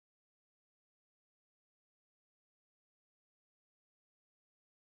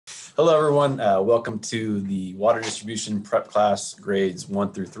Hello, everyone. Welcome to the water distribution prep class grades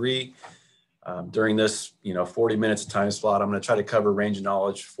 1 through 3. During this, 40 minutes of time slot, I'm going to try to cover range of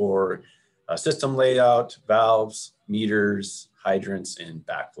knowledge for system layout, valves, meters, hydrants, and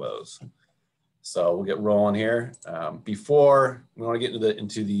backflows. So we'll get rolling here. Before we want to get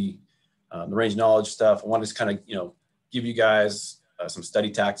into the range of knowledge stuff, I want to just kind of give you guys some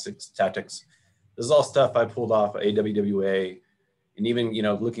study tactics. This is all stuff I pulled off of AWWA. And even,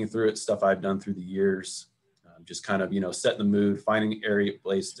 looking through it, stuff I've done through the years, just kind of, setting the mood, finding an area,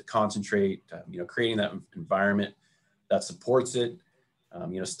 place to concentrate, creating that environment that supports it,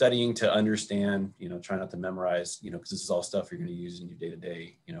 studying to understand, try not to memorize, because this is all stuff you're going to use in your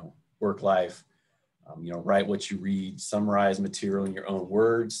day-to-day, work life, write what you read, summarize material in your own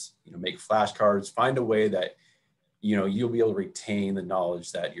words, make flashcards, find a way that, you'll be able to retain the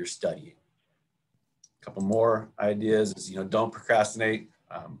knowledge that you're studying. A couple more ideas is, don't procrastinate.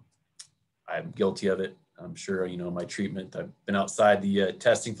 I'm guilty of it. I'm sure, my treatment, I've been outside the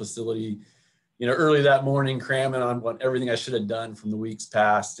testing facility, early that morning, cramming on everything I should have done from the weeks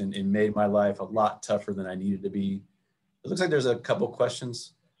past and made my life a lot tougher than I needed to be. It looks like there's a couple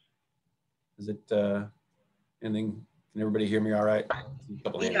questions. Is it anything? Can everybody hear me all right?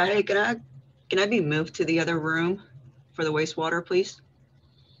 Yeah, hey, can I be moved to the other room for the wastewater, please?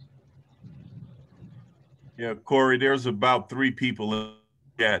 Yeah, Corey, there's about 3 people in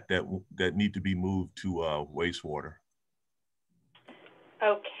the chat that need to be moved to wastewater.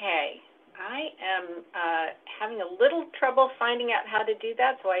 Okay, I am having a little trouble finding out how to do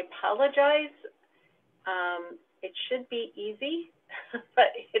that, so I apologize. It should be easy,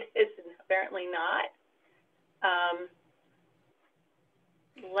 but it is apparently not.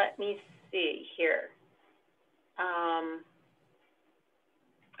 Let me see here.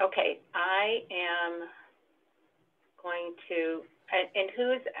 Okay, I am going to, and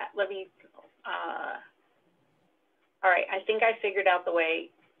who's, let me, all right, I think I figured out the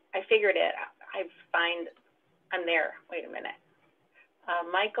way, I figured it, I'm there, wait a minute.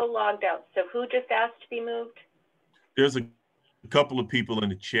 Michael logged out, so who just asked to be moved? There's a couple of people in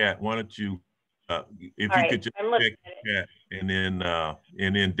the chat. Why don't you, if you could just check the chat, and then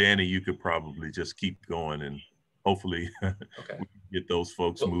Danny, you could probably just keep going and hopefully we can get those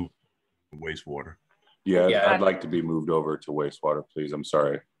folks moved to wastewater. Yeah, I'd like to be moved over to wastewater, please. I'm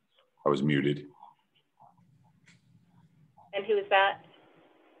sorry, I was muted. And who is that?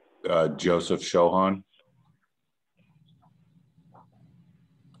 Joseph Shohan.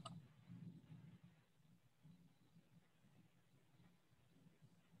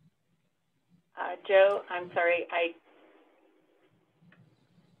 Joe, I'm sorry, I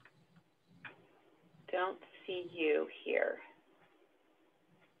don't see you here.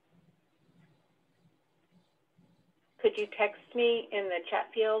 Could you text me in the chat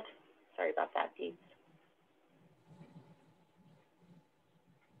field? Sorry about that, Pete.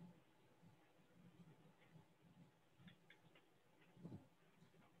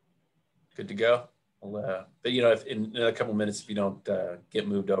 Good to go. But if in a couple minutes, if you don't get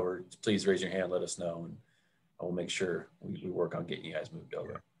moved over, please raise your hand, let us know, and I will make sure we work on getting you guys moved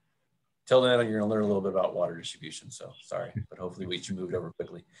over. Yeah. Till then, you're gonna learn a little bit about water distribution, so sorry, but hopefully we get you moved over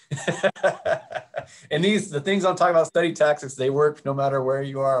quickly. And the things I'm talking about, study tactics, they work no matter where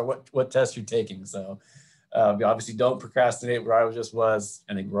you are, or what test you're taking. So obviously don't procrastinate where I just was.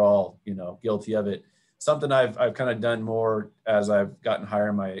 I think we're all, guilty of it. Something I've kind of done more as I've gotten higher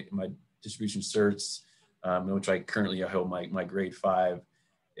in my distribution certs, which I currently hold my grade 5,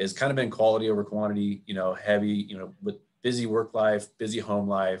 is kind of been quality over quantity, heavy, with busy work life, busy home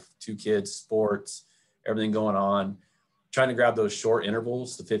life, 2 kids, sports, everything going on, trying to grab those short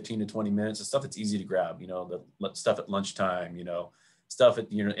intervals, the 15 to 20 minutes, the stuff that's easy to grab, the stuff at lunchtime, stuff at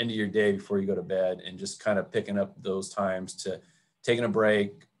end of your day before you go to bed, and just kind of picking up those times to taking a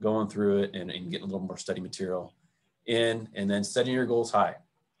break, going through it and getting a little more study material in, and then setting your goals high.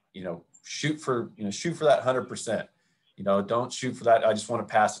 Shoot for that 100%. Don't shoot for that. I just want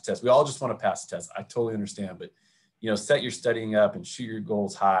to pass the test. We all just want to pass the test. I totally understand, but set your studying up and shoot your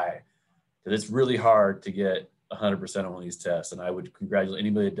goals high, because it's really hard to get 100% on one of these tests. And I would congratulate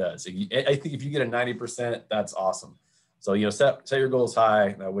anybody that does. I think if you get a 90%, that's awesome. So, set your goals high.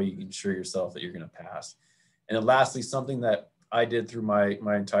 That way you can assure yourself that you're going to pass. And then lastly, something that I did through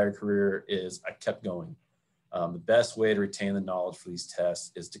my entire career is I kept going. The best way to retain the knowledge for these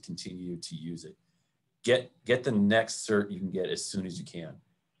tests is to continue to use it. Get the next cert you can get as soon as you can.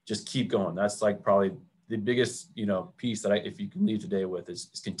 Just keep going. That's like probably the biggest, piece that if you can leave today with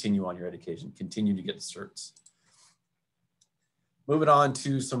is continue on your education, continue to get the certs. Moving on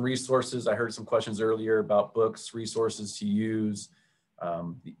to some resources. I heard some questions earlier about books, resources to use.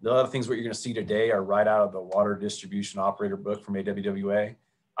 The other things what you're going to see today are right out of the water distribution operator book from AWWA.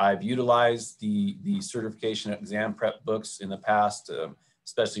 I've utilized the certification exam prep books in the past,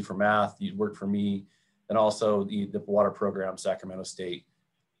 especially for math. You worked for me, and also the water program, Sacramento State,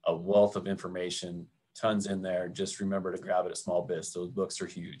 a wealth of information, tons in there. Just remember to grab it at small bits. Those books are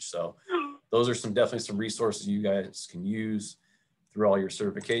huge. So those are definitely some resources you guys can use through all your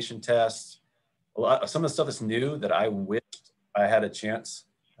certification tests. Some of the stuff that's new that I wished I had a chance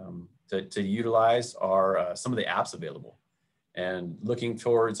to utilize are some of the apps available. And looking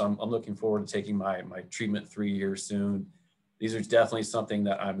towards, I'm looking forward to taking my treatment 3 years soon. These are definitely something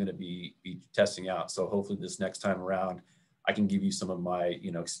that I'm going to be testing out. So hopefully this next time around, I can give you some of my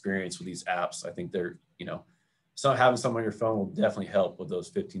experience with these apps. I think they're so having some on your phone will definitely help with those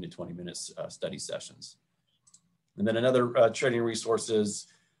 15 to 20 minutes study sessions. And then another training resources,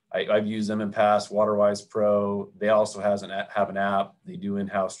 I've used them in past, WaterWise Pro. They also have an app. They do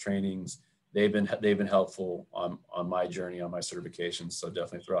in-house trainings. They've been helpful on my journey, on my certification. So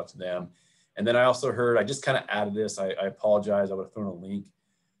definitely throw out to them. And then I also heard, I just kind of added this. I apologize. I would have thrown a link,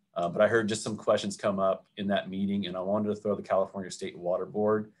 but I heard just some questions come up in that meeting, and I wanted to throw the California State Water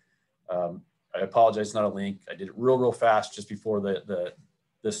Board. I apologize, it's not a link. I did it real fast just before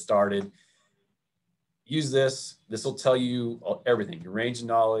this started. Use this. This will tell you everything, your range of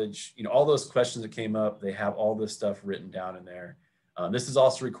knowledge, all those questions that came up. They have all this stuff written down in there. This is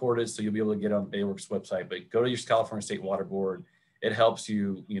also recorded, so you'll be able to get on BAYWORK's website, but go to your California State Water Board. It helps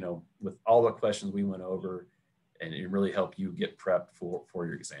you, with all the questions we went over, and it really help you get prepped for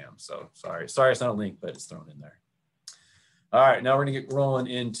your exam. So sorry it's not a link, but it's thrown in there. All right, now we're gonna get rolling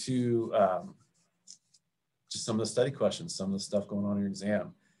into just some of the study questions, some of the stuff going on in your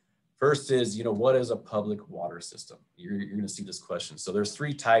exam. First is, what is a public water system? You're gonna see this question. So there's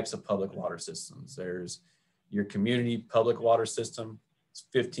 3 types of public water systems. There's your community public water system. It's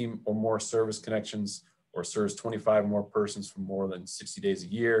 15 or more service connections or serves 25 or more persons for more than 60 days a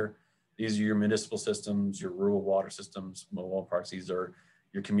year. These are your municipal systems, your rural water systems, mobile parks. These are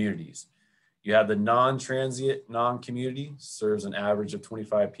your communities. You have the non-transient, non-community, serves an average of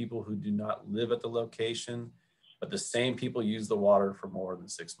 25 people who do not live at the location, but the same people use the water for more than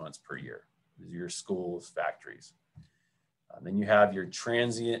 6 months per year. These are your schools, factories. Then you have your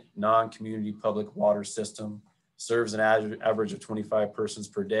transient, non-community public water system, serves an average of 25 persons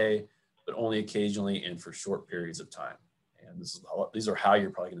per day, but only occasionally and for short periods of time. And these are how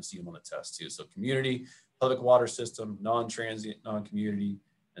you're probably going to see them on the test too. So community, public water system, non-transient, non-community,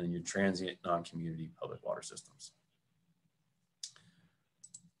 and then your transient, non-community public water systems.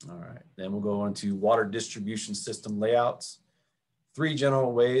 All right, then we'll go on to water distribution system layouts. 3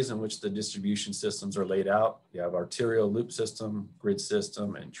 general ways in which the distribution systems are laid out. You have arterial loop system, grid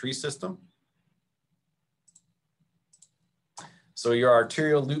system, and tree system. So your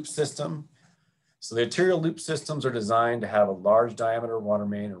arterial loop system. So the arterial loop systems are designed to have a large diameter water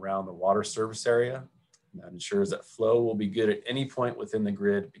main around the water service area. And that ensures that flow will be good at any point within the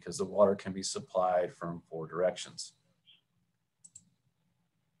grid because the water can be supplied from 4 directions.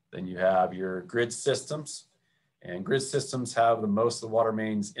 Then you have your grid systems. And grid systems have the most of the water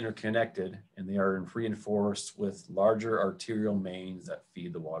mains interconnected, and they are reinforced with larger arterial mains that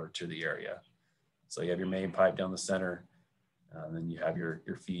feed the water to the area. So you have your main pipe down the center, and then you have your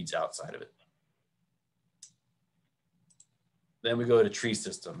feeds outside of it. Then we go to tree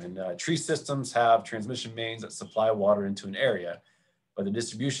system, and tree systems have transmission mains that supply water into an area, but the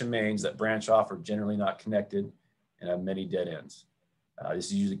distribution mains that branch off are generally not connected and have many dead ends. This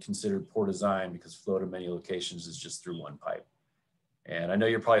is usually considered poor design because flow to many locations is just through one pipe. And I know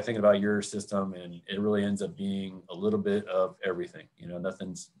you're probably thinking about your system, and it really ends up being a little bit of everything.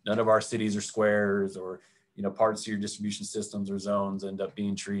 None of our cities are squares, or parts of your distribution systems or zones end up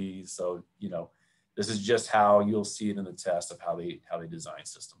being trees. So this is just how you'll see it in the test of how they design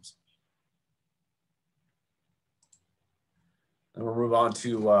systems. Then we'll move on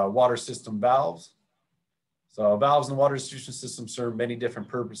to water system valves. So valves in the water distribution system serve many different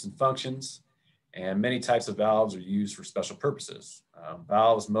purposes and functions, and many types of valves are used for special purposes.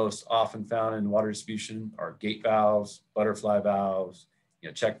 Valves most often found in water distribution are gate valves, butterfly valves,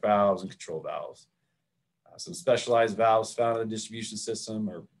 check valves, and control valves. Some specialized valves found in the distribution system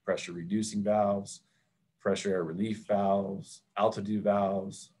are pressure reducing valves, pressure air relief valves, altitude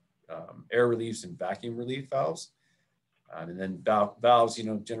valves, air reliefs, and vacuum relief valves. And then valves,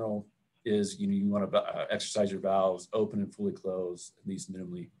 general is, you want to exercise your valves open and fully closed at least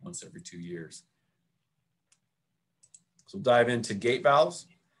minimally once every 2 years. So dive into gate valves.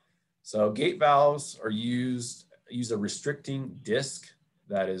 So gate valves are use a restricting disc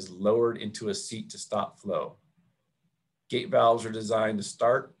that is lowered into a seat to stop flow. Gate valves are designed to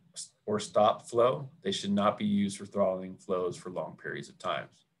start or stop flow. They should not be used for throttling flows for long periods of time.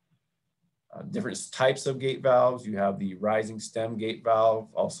 Different types of gate valves. You have the rising stem gate valve,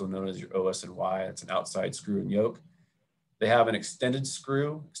 also known as your OS and Y. It's an outside screw and yoke. They have an extended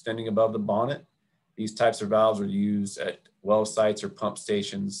screw extending above the bonnet. These types of valves are used at well sites or pump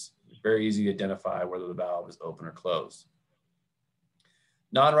stations. It's very easy to identify whether the valve is open or closed.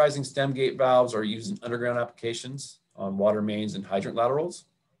 Non-rising stem gate valves are used in underground applications on water mains and hydrant laterals.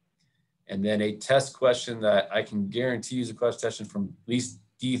 And then a test question that I can guarantee is a question from at least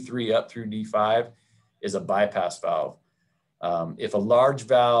D3 up through D5 is a bypass valve. If a large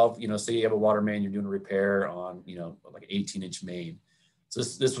valve, say you have a water main, you're doing a repair on, like an 18-inch main. So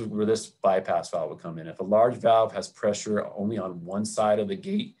this was where this bypass valve would come in. If a large valve has pressure only on one side of the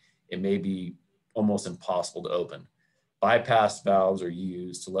gate, it may be almost impossible to open. Bypass valves are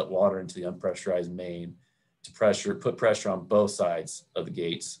used to let water into the unpressurized main to put pressure on both sides of the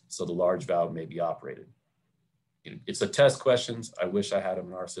gates so the large valve may be operated. It's a test questions. I wish I had them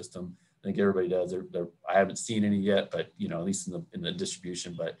in our system. I think everybody does. I haven't seen any yet, but at least in the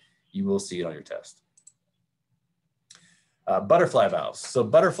distribution, but you will see it on your test. Butterfly valves. So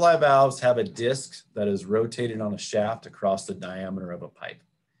butterfly valves have a disc that is rotated on a shaft across the diameter of a pipe.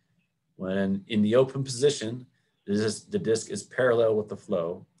 When in the open position, the disc is parallel with the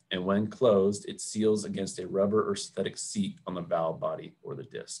flow, and when closed, it seals against a rubber or synthetic seat on the valve body or the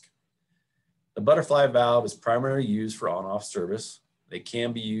disc. The butterfly valve is primarily used for on-off service. They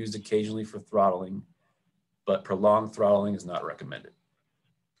can be used occasionally for throttling, but prolonged throttling is not recommended.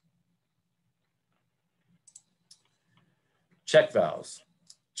 Check valves.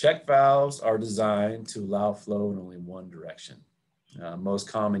 Check valves are designed to allow flow in only one direction. Most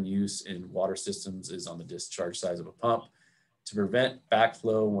common use in water systems is on the discharge sides of a pump to prevent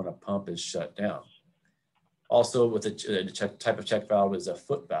backflow when a pump is shut down. Also, with a type of check valve is a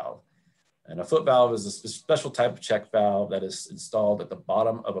foot valve. And a foot valve is a special type of check valve that is installed at the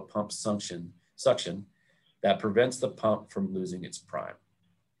bottom of a pump suction that prevents the pump from losing its prime.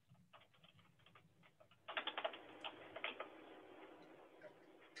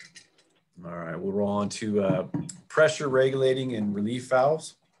 All right, we'll roll on to pressure regulating and relief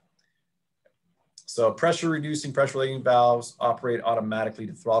valves. So pressure regulating valves operate automatically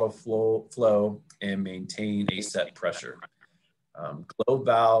to throttle flow and maintain a set pressure. Glow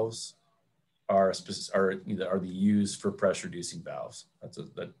valves are the used for pressure reducing valves. That's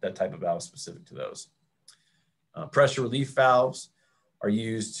that type of valve specific to those. Pressure relief valves are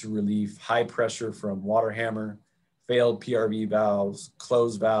used to relieve high pressure from water hammer, failed PRV valves,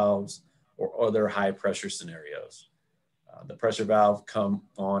 closed valves, or other high pressure scenarios. The pressure valve come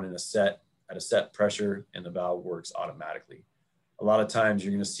on at a set pressure, and the valve works automatically. A lot of times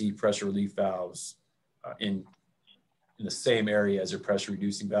you're going to see pressure relief valves in the same area as your pressure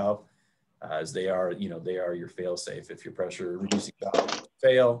reducing valve, as they are your fail safe. If your pressure reducing valve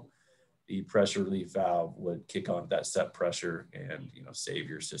fail, the pressure relief valve would kick on that set pressure and save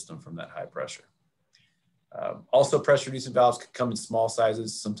your system from that high pressure. Also, pressure reducing valves can come in small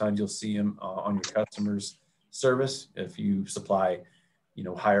sizes. Sometimes you'll see them on your customer's service. If you supply,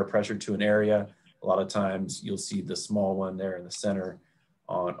 higher pressure to an area, a lot of times you'll see the small one there in the center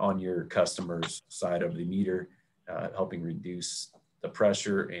on your customer's side of the meter, helping reduce the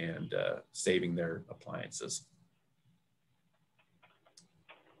pressure and saving their appliances.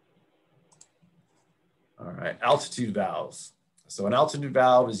 All right, altitude valves. So an altitude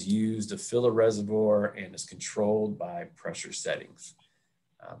valve is used to fill a reservoir and is controlled by pressure settings.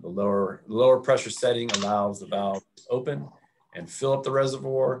 The lower pressure setting allows the valve to open and fill up the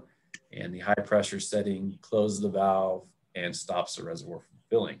reservoir, and the high pressure setting closes the valve and stops the reservoir from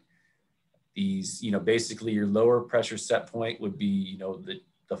filling. These, basically your lower pressure set point would be,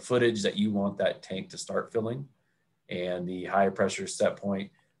 the footage that you want that tank to start filling, and the high pressure set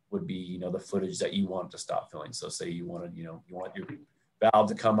point would be, the footage that you want to stop filling. So say you wanted, you want your valve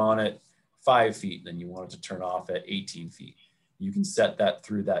to come on at 5 feet, then you want it to turn off at 18 feet. You can set that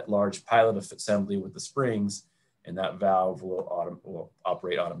through that large pilot assembly with the springs, and that valve will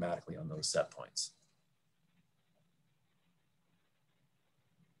operate automatically on those set points.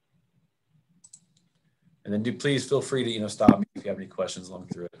 And then please feel free to stop me if you have any questions along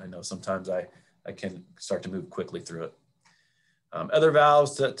through it. I know sometimes I can start to move quickly through it. Other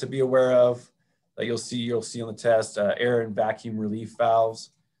valves to be aware of that you'll see on the test, air and vacuum relief valves.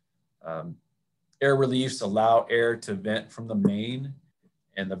 Air reliefs allow air to vent from the main,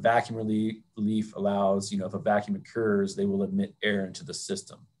 and the vacuum relief allows, if a vacuum occurs, they will admit air into the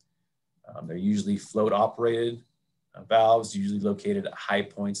system. They're usually float operated valves, usually located at high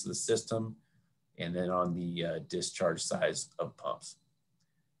points of the system, and then on the discharge size of pumps.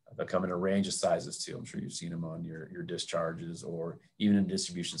 They'll come in a range of sizes too. I'm sure you've seen them on your discharges or even in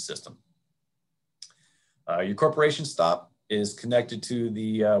distribution system. Your corporation stop is connected to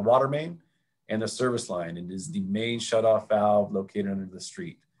the water main and the service line. It is the main shutoff valve located under the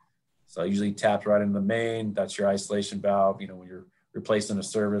street. So usually tapped right into the main. That's your isolation valve. You know, when you're replacing a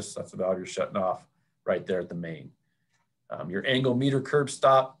service, that's the valve you're shutting off right there at the main. Your angle meter curb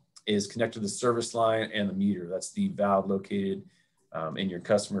stop is connected to the service line and the meter. That's the valve located in your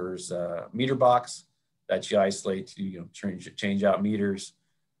customer's meter box that you isolate to change out meters,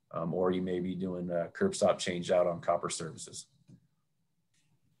 or you may be doing a curb stop change out on copper services.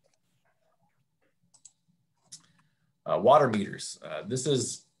 Water meters. This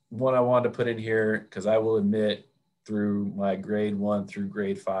is one I wanted to put in here because I will admit through my grade 1 through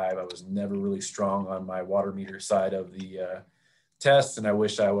grade 5, I was never really strong on my water meter side of the test, and I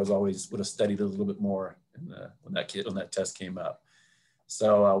wish I would have studied a little bit more when that test came up.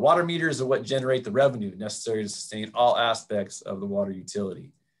 So water meters are what generate the revenue necessary to sustain all aspects of the water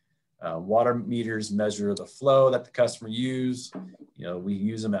utility. Water meters measure the flow that the customer use. You know, we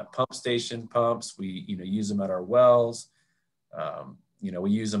use them at pump station pumps. We use them at our wells.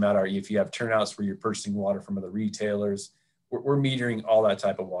 We use them at if you have turnouts where you're purchasing water from other retailers. We're metering all that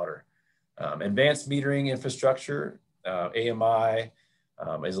type of water. Advanced metering infrastructure, AMI,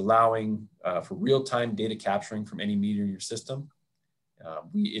 is allowing for real-time data capturing from any meter in your system.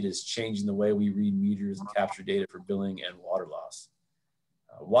 It is changing the way we read meters and capture data for billing and water loss.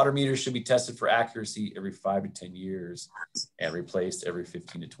 Water meters should be tested for accuracy every 5 to 10 years and replaced every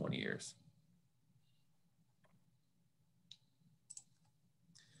 15 to 20 years.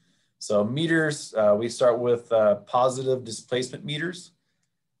 So meters, we start with positive displacement meters.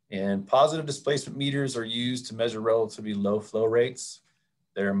 And positive displacement meters are used to measure relatively low flow rates.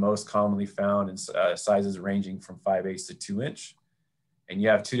 They're most commonly found in sizes ranging from 5/8 to 2 inch. And you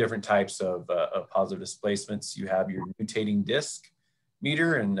have two different types of positive displacements. You have your nutating disc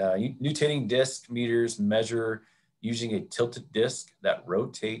meter, and nutating disc meters measure using a tilted disc that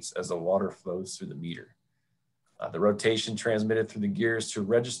rotates as the water flows through the meter. The rotation transmitted through the gears to a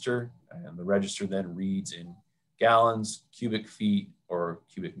register, and the register then reads in gallons, cubic feet, or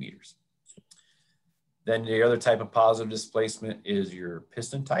cubic meters. Then the other type of positive displacement is your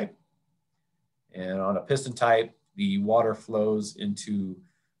piston type. And on a piston type, the water flows into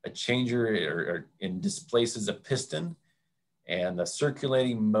a changer and displaces a piston, and the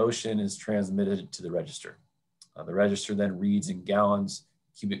circulating motion is transmitted to the register. The register then reads in gallons,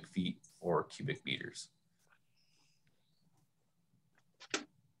 cubic feet, or cubic meters.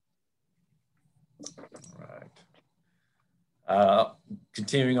 All right.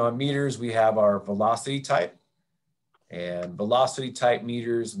 Continuing on meters, we have our velocity type. And velocity type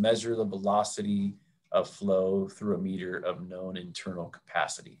meters measure the velocity of flow through a meter of known internal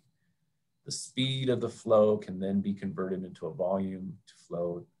capacity. The speed of the flow can then be converted into a volume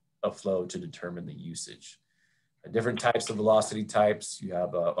of flow to determine the usage. Different types of velocity types. You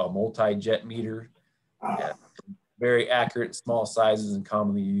have a multi-jet meter, very accurate small sizes and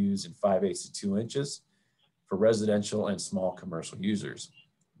commonly used in 5/8 to 2 inches for residential and small commercial users.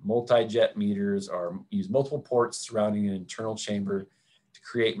 Multi-jet meters use multiple ports surrounding an internal chamber to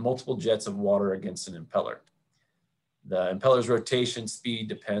create multiple jets of water against an impeller. The impeller's rotation speed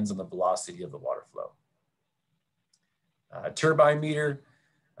depends on the velocity of the water flow. Turbine meter.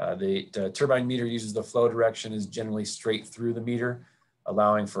 The turbine meter uses the flow direction is generally straight through the meter,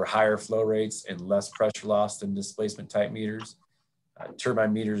 allowing for higher flow rates and less pressure loss than displacement type meters.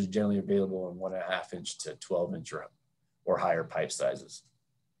 Turbine meters are generally available in 1.5 inch to 12 inch or higher pipe sizes.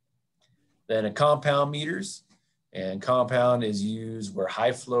 Then a compound meters, and compound is used where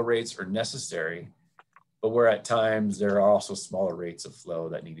high flow rates are necessary, but where at times there are also smaller rates of flow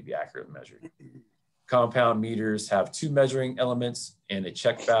that need to be accurately measured. Compound meters have two measuring elements and a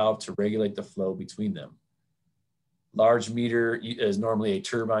check valve to regulate the flow between them. Large meter is normally a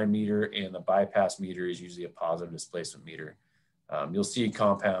turbine meter, and the bypass meter is usually a positive displacement meter. You'll see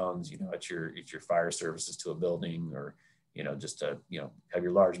compounds, at your fire services to a building, or just to have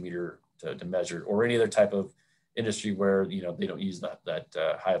your large meter to measure, or any other type of industry where they don't use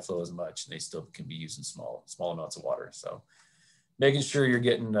that high flow as much, and they still can be used in small amounts of water. So making sure you're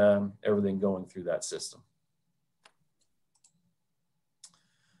getting everything going through that system.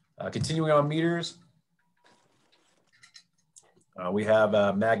 Continuing on meters, we have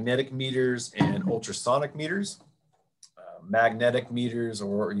magnetic meters and ultrasonic meters. Magnetic meters,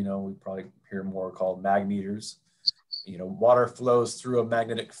 or we probably hear more called mag meters. Water flows through a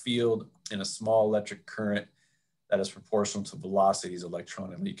magnetic field in a small electric current that is proportional to velocities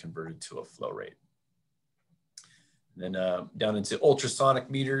electronically converted to a flow rate. And then down into ultrasonic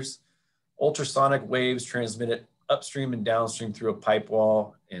meters. Ultrasonic waves transmitted upstream and downstream through a pipe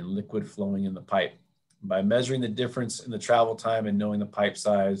wall and liquid flowing in the pipe. By measuring the difference in the travel time and knowing the pipe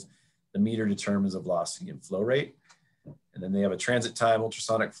size, the meter determines the velocity and flow rate. And then they have a transit time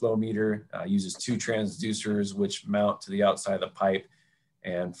ultrasonic flow meter, uses 2 transducers which mount to the outside of the pipe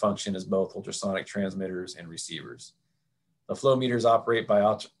and function as both ultrasonic transmitters and receivers. The flow meters operate by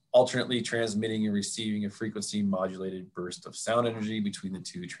alternately transmitting and receiving a frequency modulated burst of sound energy between the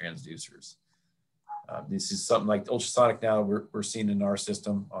 2 transducers. This is something like ultrasonic now we're seeing in our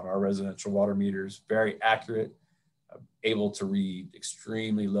system on our residential water meters, very accurate, able to read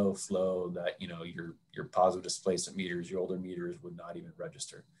extremely low flow that, you know, your positive displacement meters, your older meters would not even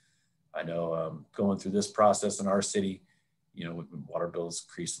register. I know going through this process in our city, you know, water bills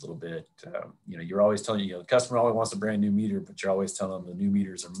increased a little bit. You know, you're always telling, you know, the customer always wants a brand new meter, but you're always telling them the new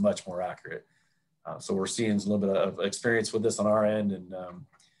meters are much more accurate. So we're seeing a little bit of experience with this on our end. And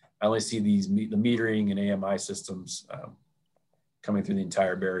I only see the metering and AMI systems coming through the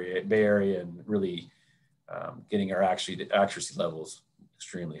entire Bay Area and really getting our accuracy levels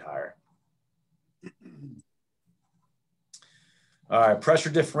extremely higher. All right, pressure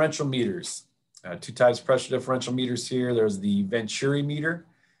differential meters. 2 types of pressure differential meters here. There's the Venturi meter.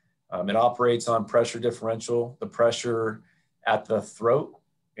 It operates on pressure differential. The pressure at the throat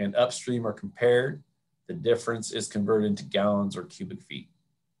and upstream are compared. The difference is converted into gallons or cubic feet.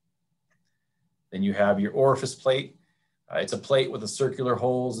 Then you have your orifice plate. It's a plate with a circular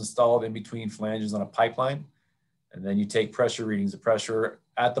holes installed in between flanges on a pipeline. And then you take pressure readings. The pressure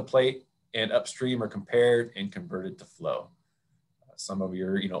at the plate and upstream are compared and converted to flow. Some of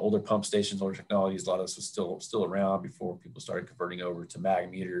your, you know, older pump stations, older technologies, a lot of this was still around before people started converting over to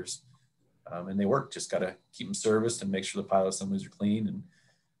mag meters. And they work, just got to keep them serviced and make sure the pilot assemblies are clean. And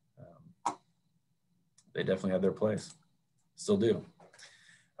they definitely have their place, still do.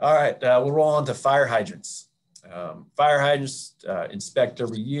 All right, we'll roll on to fire hydrants. Fire hydrants inspect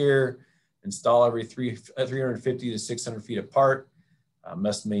every year, install every 350 to 600 feet apart,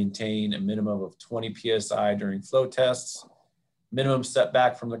 must maintain a minimum of 20 PSI during flow tests. Minimum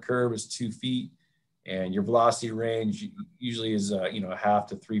setback from the curb is 2 feet, and your velocity range usually is you know, 1/2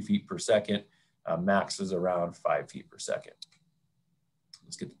 to 3 feet per second. Max is around 5 feet per second.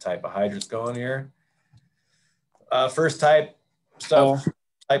 Let's get the type of hydrants going here. First type stuff.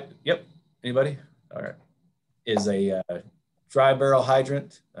 Yep. Anybody? All right. Is a dry barrel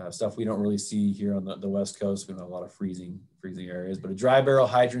hydrant, stuff we don't really see here on the West Coast. We don't have a lot of freezing areas, but a dry barrel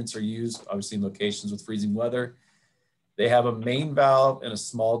hydrants are used obviously in locations with freezing weather. They have a main valve and a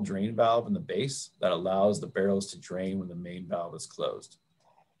small drain valve in the base that allows the barrels to drain when the main valve is closed.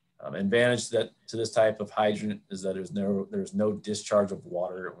 Advantage to this type of hydrant is that there's no discharge of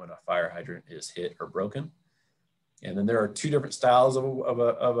water when a fire hydrant is hit or broken. And then there are 2 different styles of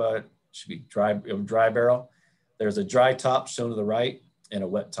a dry barrel. There's a dry top shown to the right and a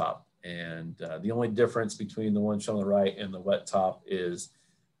wet top. And the only difference between the one shown on the right and the wet top is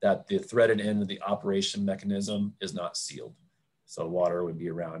that the threaded end of the operation mechanism is not sealed. So water would be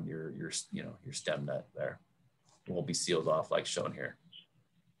around your stem nut there. It won't be sealed off like shown here.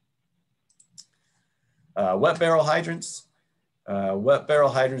 Wet barrel hydrants. Wet barrel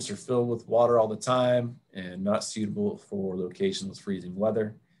hydrants are filled with water all the time and not suitable for locations with freezing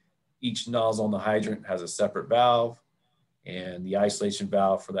weather. Each nozzle on the hydrant has a separate valve, and the isolation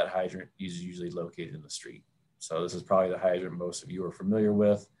valve for that hydrant is usually located in the street. So this is probably the hydrant most of you are familiar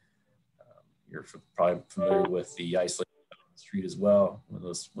with. You're probably familiar with the isolation valve on the street as well.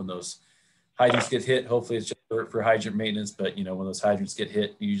 When those hydrants get hit, hopefully it's just for hydrant maintenance, but you know, when those hydrants get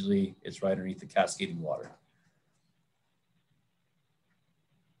hit, usually it's right underneath the cascading water.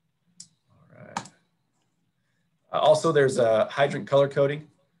 All right. Also, there's a hydrant color coding.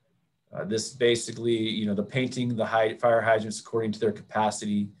 This basically, you know, the painting the fire hydrants according to their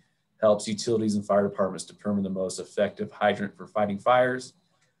capacity helps utilities and fire departments determine the most effective hydrant for fighting fires.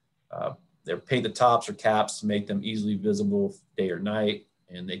 They paint the tops or caps to make them easily visible day or night,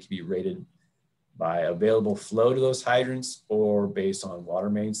 and they can be rated by available flow to those hydrants or based on water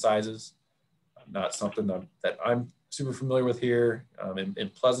main sizes. Not something that I'm super familiar with here in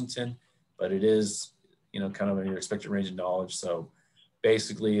Pleasanton, but it is, you know, kind of in your expected range of knowledge. So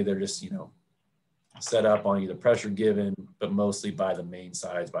basically they're just, you know, set up on either pressure given, but mostly by the main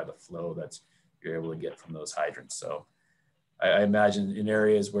size, by the flow that's you're able to get from those hydrants. So I imagine in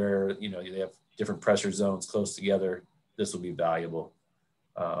areas where, you know, they have different pressure zones close together, this will be valuable.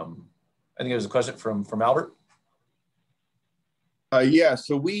 I think there's a question from Albert. Yeah,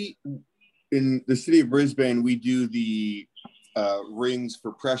 so in the city of Brisbane, we do the rings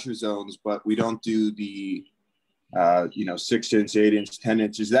for pressure zones, but we don't do the 6-inch, 8-inch,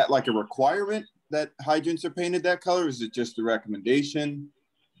 10-inch. Is that like a requirement that hydrants are painted that color? Or is it just a recommendation?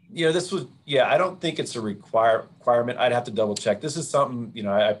 I don't think it's a requirement. I'd have to double check. This is something,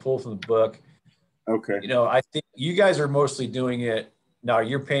 I pulled from the book. Okay. I think you guys are mostly doing it now.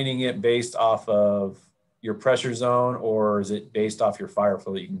 You're painting it based off of your pressure zone, or is it based off your fire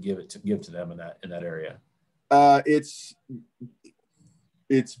flow that you can give to them in that area?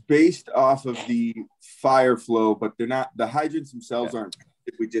 It's based off of the fire flow, but they're not, the hydrants themselves aren't.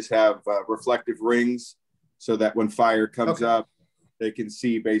 We just have reflective rings so that when fire comes up, they can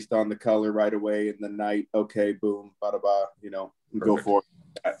see based on the color right away in the night. Okay, boom, bada ba, and go for it.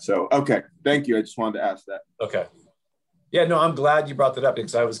 So, okay, thank you. I just wanted to ask that. Okay. Yeah, no, I'm glad you brought that up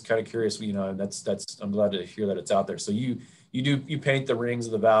because I was kind of curious, and that's I'm glad to hear that it's out there. So you paint the rings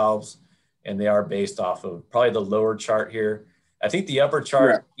of the valves, and they are based off of probably the lower chart here. I think the upper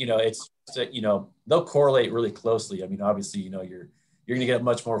chart, it's they'll correlate really closely. I mean, obviously, you're going to get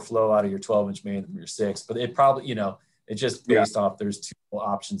much more flow out of your 12-inch main than your 6, but it probably, it's just based off, there's two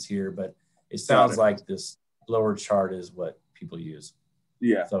options here, but it sounds like this lower chart is what people use.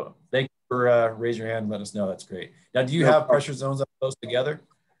 Yeah. So thank you for raising your hand and letting us know. That's great. Now, do you have pressure zones close together,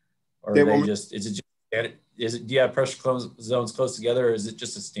 or do you have pressure zones close together, or is it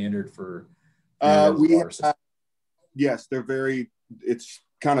just a standard for yes, it's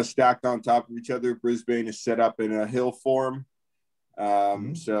kind of stacked on top of each other. Brisbane is set up in a hill form.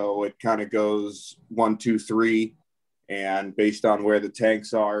 So it kind of goes 1, 2, 3. And based on where the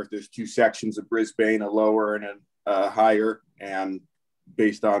tanks are, there's 2 sections of Brisbane, a lower and a higher. And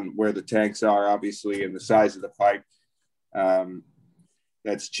based on where the tanks are, obviously, and the size of the pipe,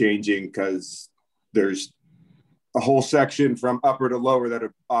 that's changing because there's a whole section from upper to lower that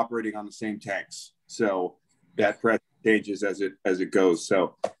are operating on the same tanks. So that pressure changes as it goes.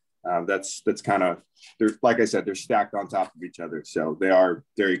 So that's kind of, like I said, they're stacked on top of each other. So they are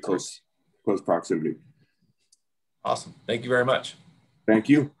very close proximity. Awesome. Thank you very much. Thank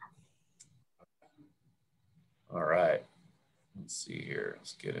you. All right. Let's see here.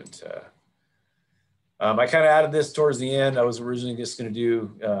 Let's get into, I kind of added this towards the end. I was originally just going to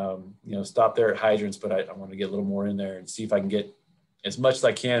do, stop there at hydrants, but I want to get a little more in there and see if I can get as much as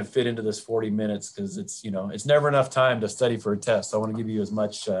I can fit into this 40 minutes, because it's, it's never enough time to study for a test. So I want to give you as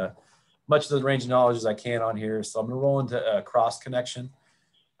much of the range of knowledge as I can on here. So I'm going to roll into cross connection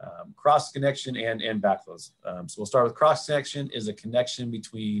and backflows. So we'll start with cross connection. Is a connection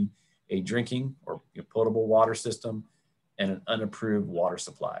between a drinking or potable water system and an unapproved water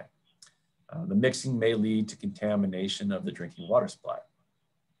supply. The mixing may lead to contamination of the drinking water supply.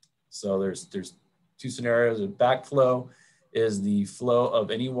 So there's 2 scenarios. A backflow is the flow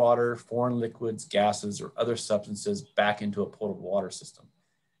of any water, foreign liquids, gases, or other substances back into a potable water system.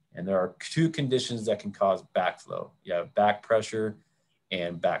 And there are 2 conditions that can cause backflow. You have back pressure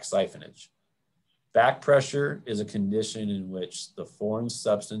and back siphonage. Back pressure is a condition in which the foreign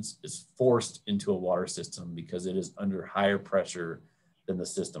substance is forced into a water system because it is under higher pressure than the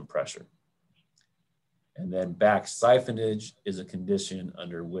system pressure. And then back siphonage is a condition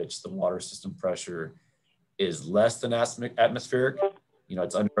under which the water system pressure is less than atmospheric.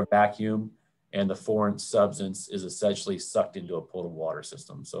 It's under a vacuum, and the foreign substance is essentially sucked into a potable water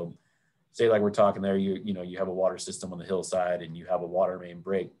system. So say like we're talking there, you have a water system on the hillside and you have a water main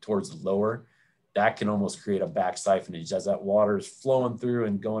break towards the lower, that can almost create a back siphonage as that water is flowing through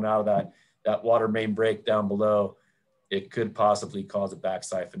and going out of that water main break down below. It could possibly cause a back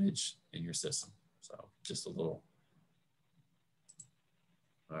siphonage in your system. So just a little.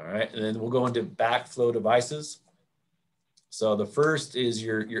 All right, and then we'll go into backflow devices. So the first is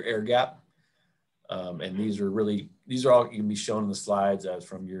your air gap. And these are all you can be shown in the slides as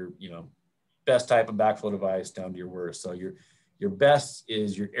from your, best type of backflow device down to your worst. So your best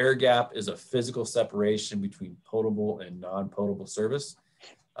is your air gap is a physical separation between potable and non-potable service.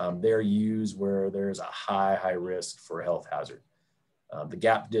 They're used where there's a high risk for a health hazard. The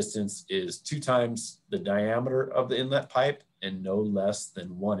gap distance is 2 times the diameter of the inlet pipe and no less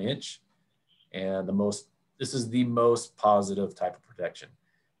than 1 inch. And this is the most positive type of protection.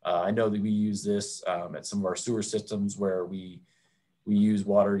 I know that we use this at some of our sewer systems where we use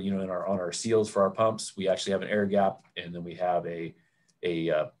water, on our seals for our pumps. We actually have an air gap, and then we have a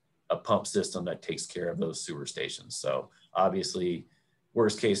pump system that takes care of those sewer stations. So obviously,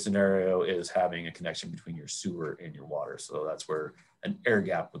 worst case scenario is having a connection between your sewer and your water. So that's where an air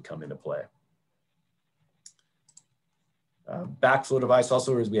gap would come into play. Backflow device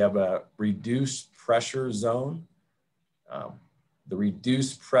also is we have a reduced pressure zone. The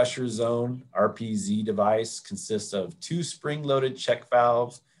reduced pressure zone RPZ device consists of 2 spring-loaded check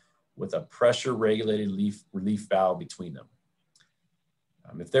valves with a pressure-regulated relief valve between them.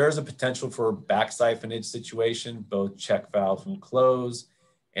 If there is a potential for a back siphonage situation, both check valves will close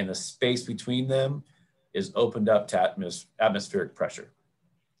and the space between them is opened up to atmospheric pressure.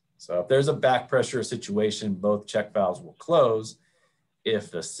 So if there's a back pressure situation, both check valves will close. If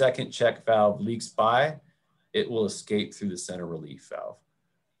the second check valve leaks by, it will escape through the center relief valve.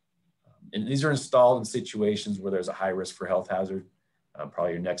 And these are installed in situations where there's a high risk for health hazard,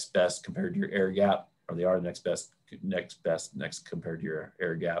 probably your next best compared to your air gap, or they are the next best compared to your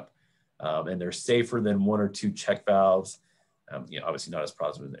air gap. And they're safer than 1 or 2 check valves. Obviously not as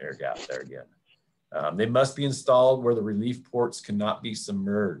positive in the air gap there again. They must be installed where the relief ports cannot be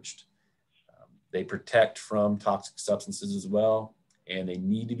submerged. They protect from toxic substances as well, and they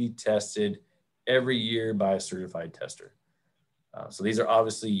need to be tested every year by a certified tester. So these are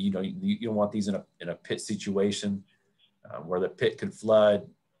obviously, you don't want these in a pit situation where the pit could flood.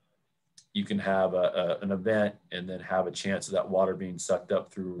 You can have an event and then have a chance of that water being sucked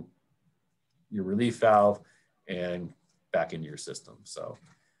up through your relief valve and back into your system. So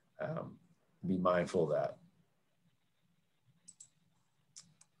be mindful of that.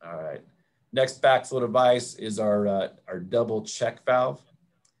 All right. Next backflow device is our double check valve.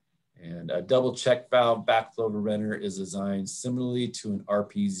 And a double check valve backflow preventer is designed similarly to an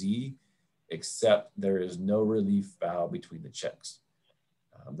RPZ, except there is no relief valve between the checks.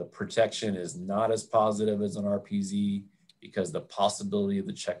 The protection is not as positive as an RPZ because the possibility of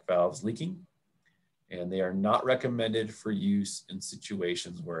the check valves leaking, and they are not recommended for use in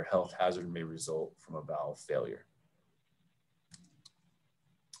situations where a health hazard may result from a valve failure.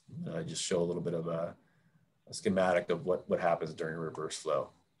 I just show a little bit of a schematic of what happens during reverse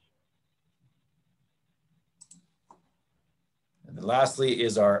flow. And then lastly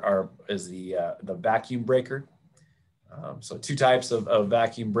is the vacuum breaker. So 2 types of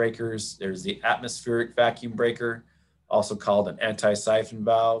vacuum breakers. There's the atmospheric vacuum breaker, also called an anti-siphon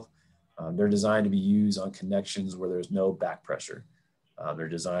valve. They're designed to be used on connections where there's no back pressure. They're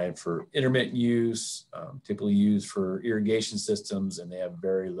designed for intermittent use, typically used for irrigation systems, and they have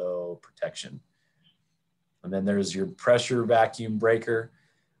very low protection. And then there's your pressure vacuum breaker.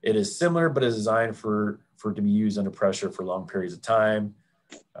 It is similar, but is designed for it to be used under pressure for long periods of time.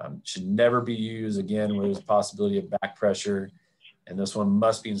 Should never be used, again, where there's a possibility of back pressure. And this one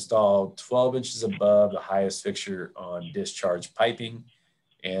must be installed 12 inches above the highest fixture on discharge piping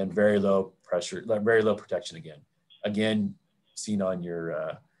and very low pressure, very low protection again. Again, seen on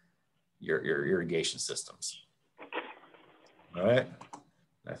your irrigation systems. All right.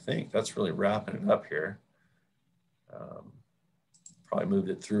 I think that's really wrapping it up here. Probably moved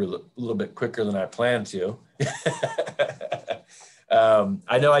it through a little bit quicker than I planned to.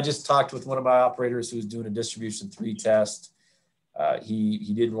 I know I just talked with one of my operators who was doing a distribution 3 test.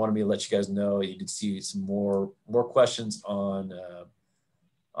 He did want me to let you guys know he did see some more questions on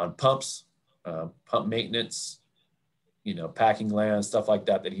pumps, pump maintenance, packing land, stuff like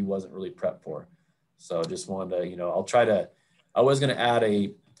that he wasn't really prepped for. So just wanted to, I was going to add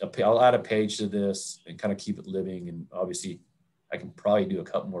I'll add a page to this and kind of keep it living. And obviously I can probably do a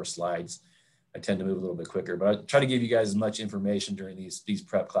couple more slides. I tend to move a little bit quicker, but I try to give you guys as much information during these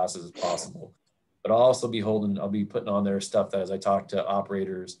prep classes as possible. But I'll also be I'll be putting on there stuff that as I talk to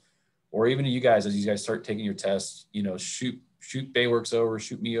operators, or even you guys, as you guys start taking your tests, shoot BAYWORKS over,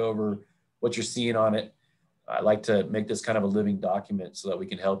 shoot me over what you're seeing on it. I like to make this kind of a living document so that we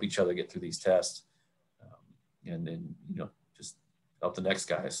can help each other get through these tests, and then just help the next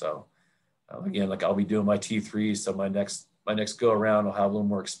guy. So again, like I'll be doing my T3, so my next go around, I'll have a little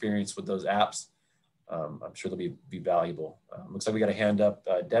more experience with those apps. I'm sure they'll be valuable. Looks like we got a hand up,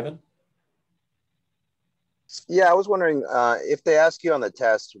 Devin. Yeah, I was wondering if they ask you on the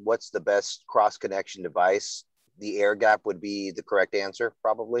test, what's the best cross connection device? The air gap would be the correct answer,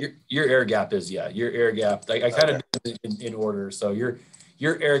 probably. Your air gap is, yeah, your air gap. I kind of did it in order. So your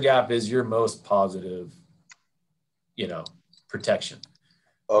air gap is your most positive, protection.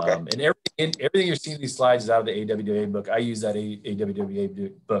 Okay. And everything you're seeing in these slides is out of the AWWA book. I use that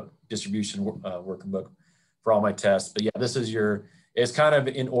AWWA book distribution workbook for all my tests. But yeah, this is it's kind of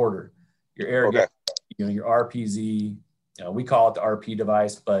in order. Your air gap, your RPZ. We call it the RP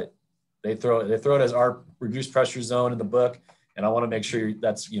device, but they throw it as our reduced pressure zone in the book. And I want to make sure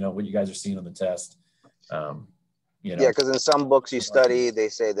that's what you guys are seeing on the test. Yeah, because in some books you study, they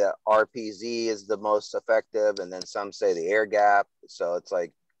say that RPZ is the most effective, and then some say the air gap. So it's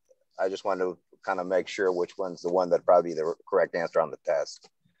like, I just want to kind of make sure which one's the one that probably be the correct answer on the test.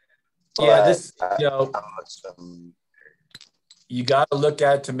 Yeah, You got to look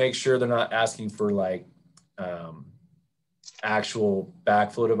at it to make sure they're not asking for like actual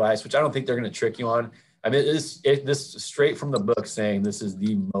backflow device, which I don't think they're going to trick you on. I mean, this is straight from the book saying this is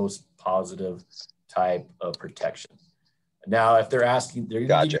the most positive type of protection. Now, if they're asking, they're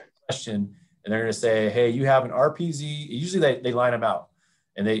going to give you a question and they're going to say, hey, you have an RPZ. Usually they line them out.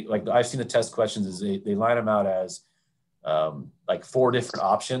 And they, like, I've seen the test questions is they line them out as like 4 different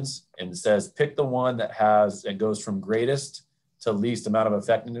options, and it says, pick the one that goes from greatest to least amount of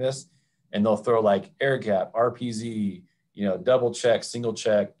effectiveness. And they'll throw like air gap, RPZ, you know, double check, single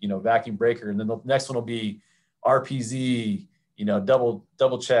check, you know, vacuum breaker. And then the next one will be RPZ, you know,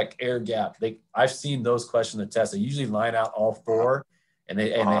 double check, air gap. I've seen those questions in the test. They usually line out all 4 and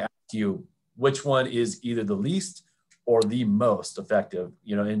they ask you which one is either the least or the most effective,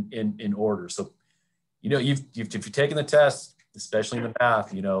 you know, in order. So, you know, if you've taken the test, especially in the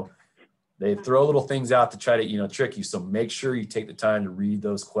math, you know, they throw little things out to try to, you know, trick you. So make sure you take the time to read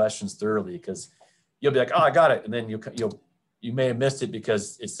those questions thoroughly, because you'll be like, oh, I got it. And then you may have missed it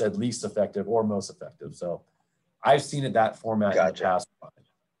because it said least effective or most effective. So I've seen it that format in the past. All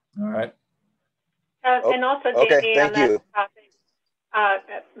right. And also, Danny, okay, thank you.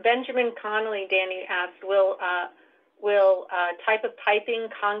 Benjamin Connolly, Danny asked, will type of piping,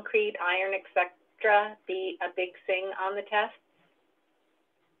 concrete, iron, etc., be a big thing on the test?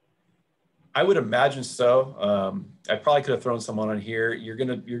 I would imagine so. I probably could have thrown someone on here. You're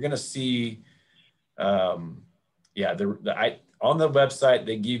gonna see, on the website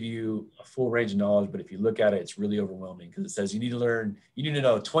they give you a full range of knowledge, but if you look at it, it's really overwhelming because it says you need to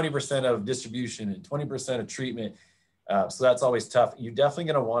know 20% of distribution and 20% of treatment. So that's always tough. You're definitely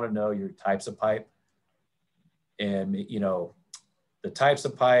gonna want to know your types of pipe, and you know the types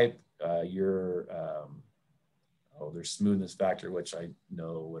of pipe, their smoothness factor, which I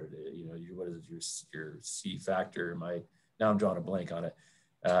know what it is. You know, what is your C factor? Now I'm drawing a blank on it.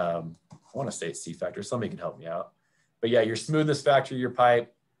 I want to say it's C factor. Somebody can help me out. But yeah, your smoothness factor, your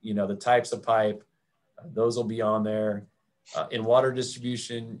pipe, you know, the types of pipe, those will be on there. In water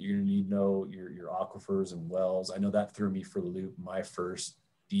distribution, you're gonna need to know your aquifers and wells. I know that threw me for the loop. My first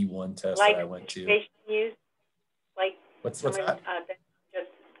D1 test that I went to. Use, like what's that?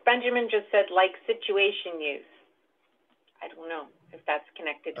 Benjamin just said like situation use. I don't know if that's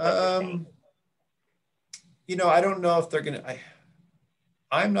connected to what you're saying. You know, I don't know if they're gonna.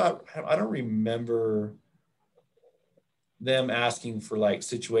 I don't remember them asking for like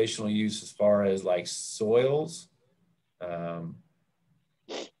situational use as far as like soils that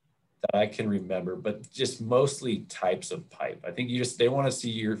I can remember, but just mostly types of pipe. I think they want to see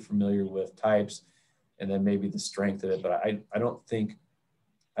you're familiar with types and then maybe the strength of it. But I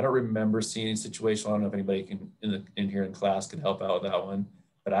don't remember seeing situational. I don't know if anybody in here in class can help out with that one,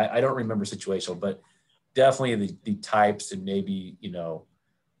 but I don't remember situational, but definitely the types and maybe, you know,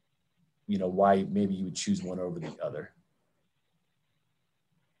 why maybe you would choose one over the other.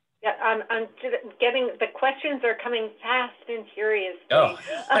 Yeah, I'm getting, the questions are coming fast and furious. Oh,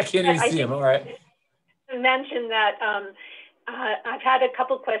 I can't even see them. All right. I mentioned that I've had a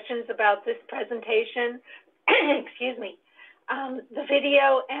couple questions about this presentation. Excuse me. The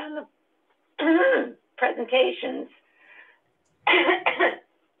video and the presentations.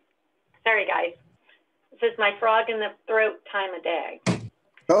 Sorry, guys. This is my frog in the throat time of day.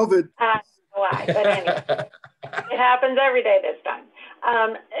 COVID. Why? But anyway, it happens every day this time.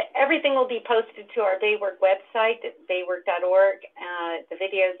 Everything will be posted to our BAYWORK website at baywork.org, the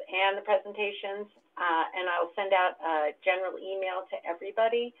videos and the presentations, and I'll send out a general email to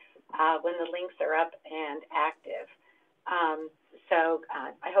everybody when the links are up and active. So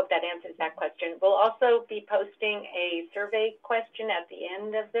I hope that answers that question. We'll also be posting a survey question at the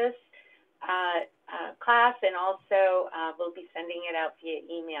end of this class, and also we'll be sending it out via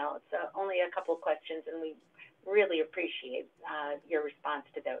email. It's only a couple of questions, and we really appreciate your response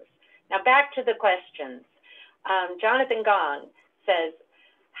to those. Now back to the questions. Jonathan Gong says,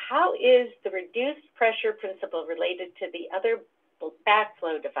 how is the reduced pressure principle related to the other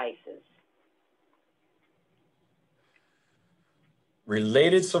backflow devices?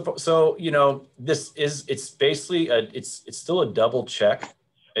 Related, so you know, it's basically it's still a double check.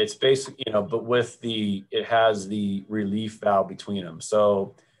 It's basically, you know, but it has the relief valve between them.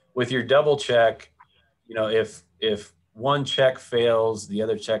 So with your double check, you know, if one check fails, the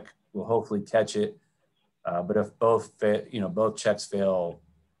other check will hopefully catch it. But if both checks fail,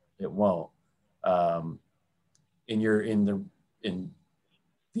 it won't. The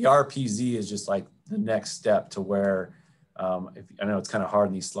RPZ is just like the next step to where, I know it's kind of hard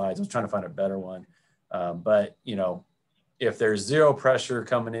in these slides. I was trying to find a better one. But, you know, if there's zero pressure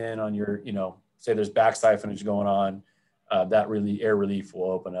coming in on your, you know, say there's back siphonage going on, that air relief will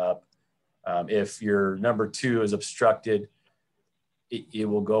open up. If your number 2 is obstructed, it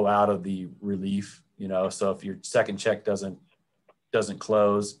will go out of the relief, you know. So if your second check doesn't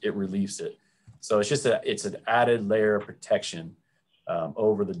close, it relieves it. So it's just it's an added layer of protection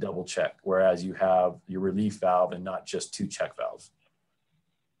over the double check, whereas you have your relief valve and not just 2 check valves.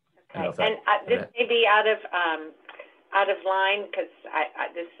 Okay. And this may be out of line because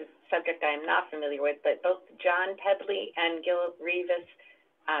this is a subject I am not familiar with, but both John Pedley and Gil Rivas,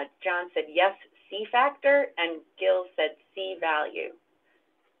 John said yes, C factor, and Gil said C value.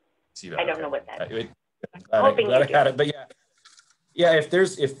 I don't know what that is. I'm glad I got it, but yeah.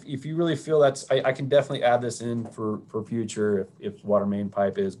 If you really feel I can definitely add this in for future if water main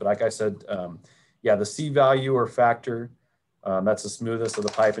pipe is. But like I said, yeah, the C value or factor, that's the smoothest of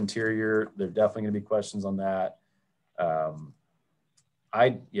the pipe interior. There are definitely going to be questions on that.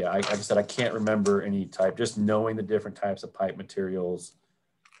 Like I said, I can't remember any type. Just knowing the different types of pipe materials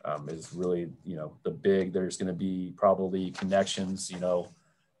is really, you know, there's going to be probably connections, you know,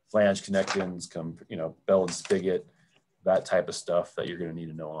 flange connections, you know, bell and spigot, that type of stuff that you're going to need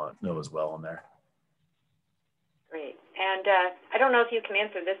to know as well in there. Great. And I don't know if you can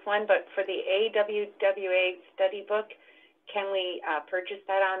answer this one, but for the AWWA study book, can we purchase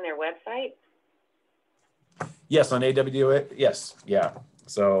that on their website? Yes, on AWWA. Yes. Yeah.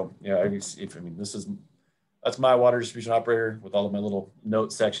 So yeah, that's my water distribution operator with all of my little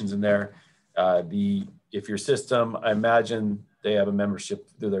note sections in there. If your system, I imagine they have a membership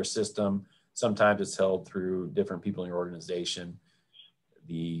through their system. Sometimes it's held through different people in your organization.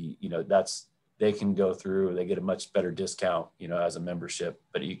 You know, they can go through, they get a much better discount, you know, as a membership,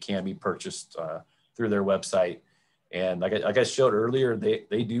 but it can be purchased through their website. And like I showed earlier,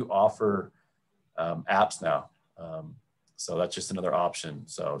 they do offer apps now. So that's just another option.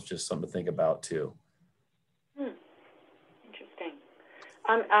 So it's just something to think about too. Interesting.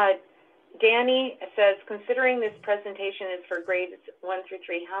 Danny says, considering this presentation is for grades 1 through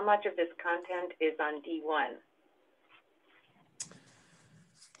 3, how much of this content is on D1?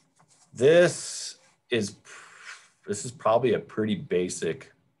 This is probably a pretty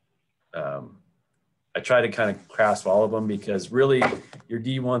basic. I try to kind of grasp all of them because really your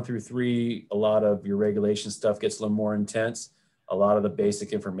D1 through 3, a lot of your regulation stuff gets a little more intense. A lot of the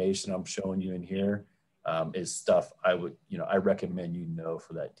basic information I'm showing you in here is stuff I recommend you know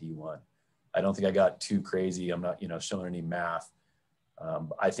for that D1. I don't think I got too crazy. I'm not, you know, showing any math.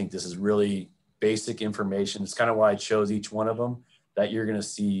 I think this is really basic information. It's kind of why I chose each one of them that you're going to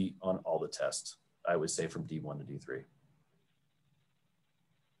see on all the tests, I would say from D1 to D3.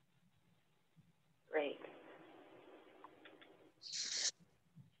 Great.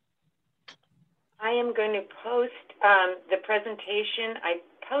 I am going to post the presentation. I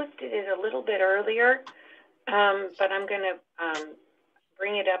posted it a little bit earlier, but I'm going to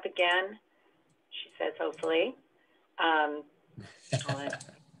bring it up again. She says, hopefully. And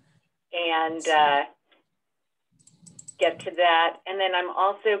get to that. And then I'm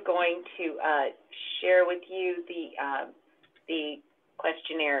also going to share with you the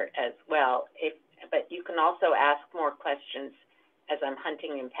questionnaire as well. But you can also ask more questions as I'm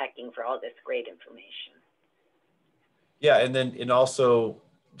hunting and pecking for all this great information. Yeah, and also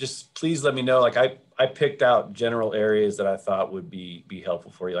just please let me know. Like I picked out general areas that I thought would be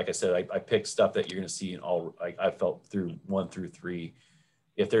helpful for you. Like I said, I picked stuff that you're going to see in all. I felt through 1 through 3.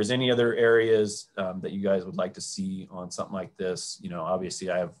 If there's any other areas that you guys would like to see on something like this, you know, obviously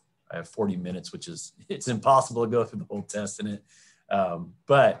I have 40 minutes, which is, it's impossible to go through the whole test in it.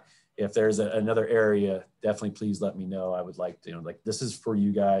 But if there's another area, definitely please let me know. I would like to, you know, like this is for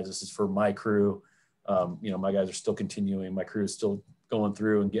you guys. This is for my crew. You know, my guys are still continuing. My crew is still going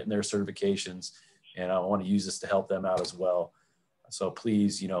through and getting their certifications, and I want to use this to help them out as well. So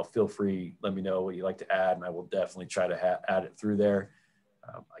please, you know, feel free, let me know what you'd like to add, and I will definitely try to add it through there.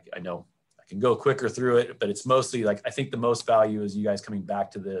 I know I can go quicker through it, but it's mostly like, I think the most value is you guys coming back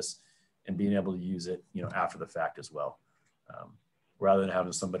to this and being able to use it, you know, after the fact as well, rather than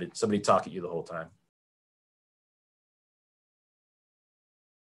having somebody talk at you the whole time.